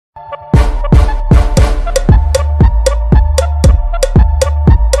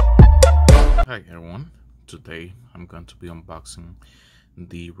Today I'm going to be unboxing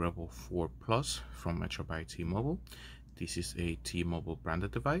the REVVL 4 Plus from Metro by T-Mobile. This is a T-Mobile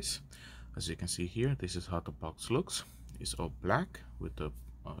branded device. As you can see here, this is how the box looks. It's all black with a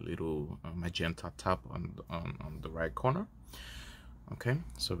little magenta top on the right corner. Okay,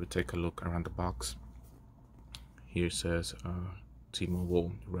 so we take a look around the box. Here it says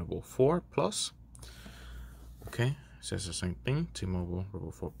T-Mobile REVVL 4 Plus. Okay, it says the same thing, T-Mobile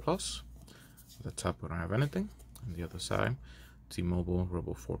REVVL 4 Plus. At the top we don't have anything. On the other side, T-Mobile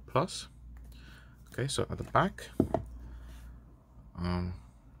REVVL 4 Plus. Okay, so at the back,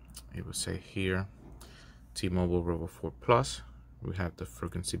 it will say here T-Mobile REVVL 4 Plus. We have the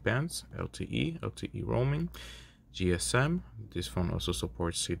frequency bands, LTE roaming, GSM. This phone also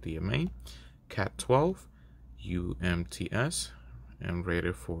supports CDMA, Cat12, UMTS, and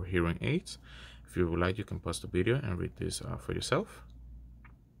rated for hearing aids. If you would like, you can pause the video and read this for yourself.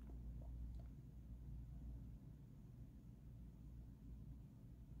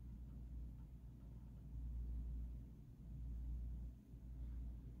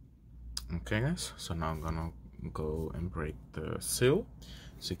 Okay guys, so now I'm gonna go and break the seal.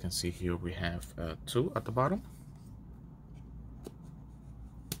 So you can see here we have two at the bottom.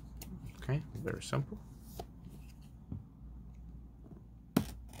 Okay, very simple.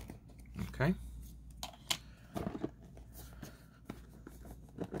 Okay.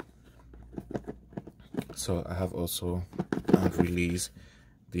 So I have also released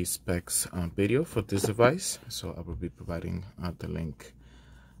the specs video for this device. So I will be providing the link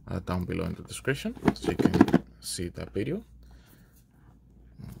down below in the description so you can see that video.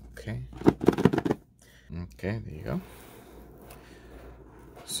 Okay, there you go.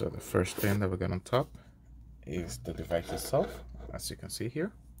 So the first thing that we got on top is the device itself, as you can see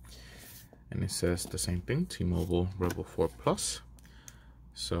here, and it says the same thing, T-Mobile REVVL 4 Plus.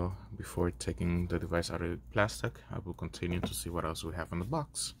 So before taking the device out of the plastic, I will continue to see what else we have in the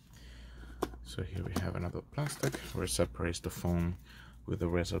box. So here we have another plastic where it separates the phone with the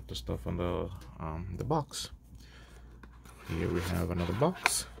rest of the stuff on the box. Here we have another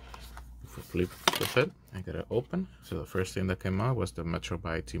box. If we flip it and get it open, so the first thing that came out was the Metro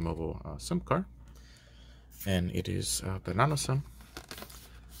by T-Mobile SIM card, and it is the Nano SIM.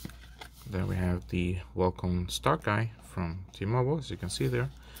 Then we have the Welcome Start Guide from T-Mobile, as you can see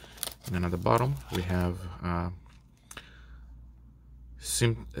there. And then at the bottom we have a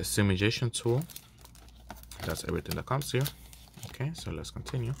simulation tool. That's everything that comes here. Okay, so let's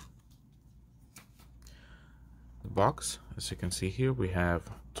continue. The box, as you can see here, we have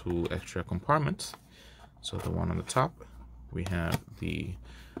two extra compartments. So the one on the top, we have the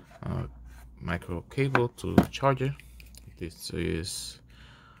micro cable to charger. This is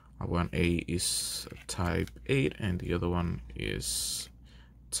one A is type 8 and the other one is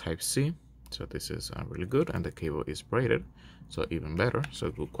type C. So this is really good, and the cable is braided, so even better,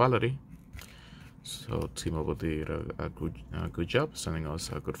 so good quality. So T-Mobile did a good job sending us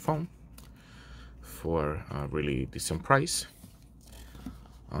a good phone for a really decent price.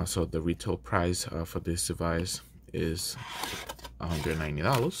 So the retail price for this device is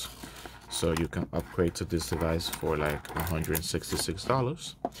 $190. So you can upgrade to this device for like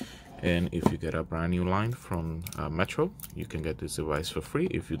 $166. And if you get a brand new line from Metro, you can get this device for free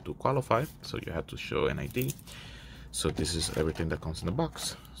if you do qualify. So you have to show an ID. So this is everything that comes in the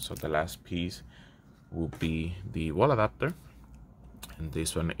box. So the last piece will be the wall adapter, and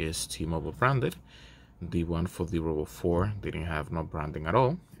this one is T-Mobile branded. The one for the REVVL 4 didn't have no branding at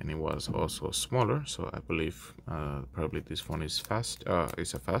all, and it was also smaller, so I believe probably this phone is fast.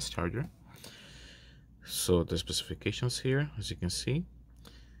 It's a fast charger. So the specifications here, as you can see,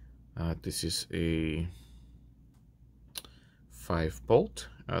 this is a 5-volt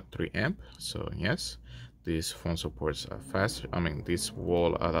 3 amp. So yes, this phone supports this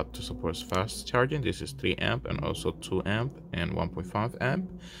wall adapter supports fast charging. This is 3 amp and also 2 amp and 1.5 amp.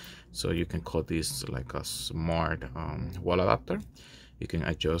 So you can call this like a smart wall adapter. You can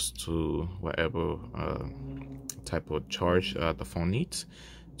adjust to whatever type of charge the phone needs,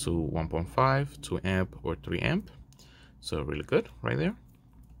 to 1.5, 2 amp or 3 amp. So really good right there.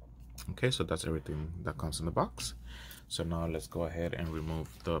 Okay, so that's everything that comes in the box. So now let's go ahead and remove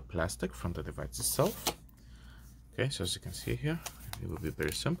the plastic from the device itself. Okay, so as you can see here, it will be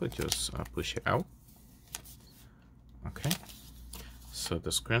very simple. Just push it out. Okay, so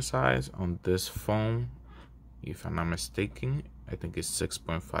the screen size on this phone, if I'm not mistaken, I think it's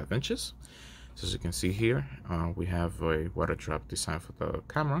 6.5 inches. So as you can see here, we have a water drop design for the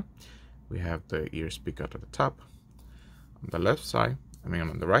camera. We have the ear speaker at the top. On the left side,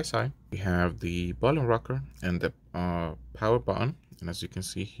 on the right side, we have the volume rocker and the power button. And as you can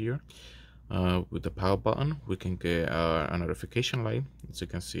see here, With the power button, we can get a notification light. As you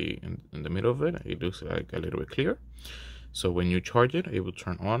can see in the middle of it, it looks like a little bit clear. So when you charge it, it will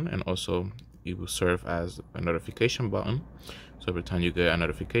turn on, and also it will serve as a notification button. So every time you get a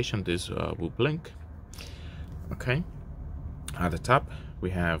notification, this will blink. Okay. At the top, we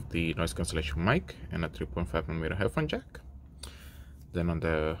have the noise cancellation mic and a 3.5mm headphone jack. Then on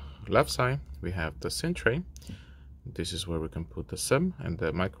the left side, we have the SIM tray. This is where we can put the SIM and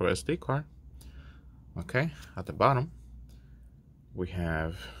the micro SD card. Okay, at the bottom, we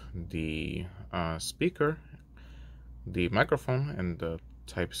have the speaker, the microphone, and the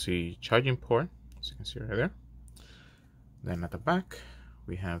Type-C charging port, as you can see right there. Then at the back,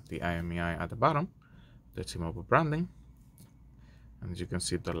 we have the IMEI at the bottom, the T-Mobile branding. And as you can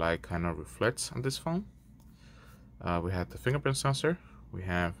see, the light kind of reflects on this phone. We have the fingerprint sensor. We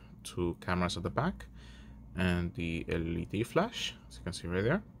have 2 cameras at the back and the LED flash, as you can see right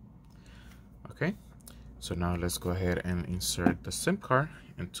there. Okay, so now let's go ahead and insert the SIM card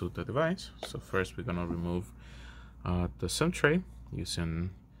into the device. So first we're gonna remove the SIM tray using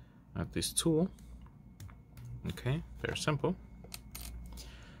this tool. Okay, very simple.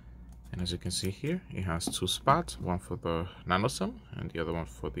 And as you can see here, it has 2 spots, one for the nano SIM and the other one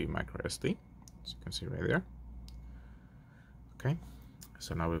for the micro SD, as you can see right there. Okay,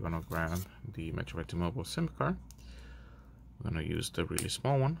 so now we're gonna grab the Metro by T-Mobile SIM card. We're gonna use the really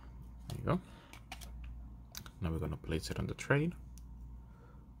small one. There you go. Now we're gonna place it on the tray,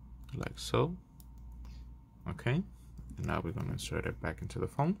 like so. Okay, and now we're gonna insert it back into the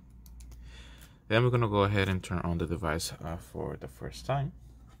phone. Then we're gonna go ahead and turn on the device for the first time.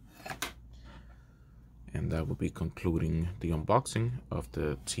 And that will be concluding the unboxing of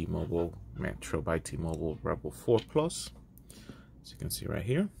the T-Mobile Metro by T-Mobile REVVL 4 Plus, as you can see right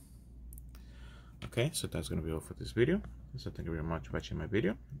here. Okay, so that's going to be all for this video. So thank you very much for watching my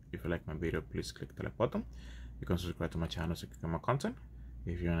video. If you like my video, please click the like button. You can subscribe to my channel so you can get more content.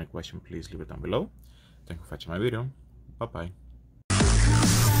 If you have any question, please leave it down below. Thank you for watching my video. Bye bye.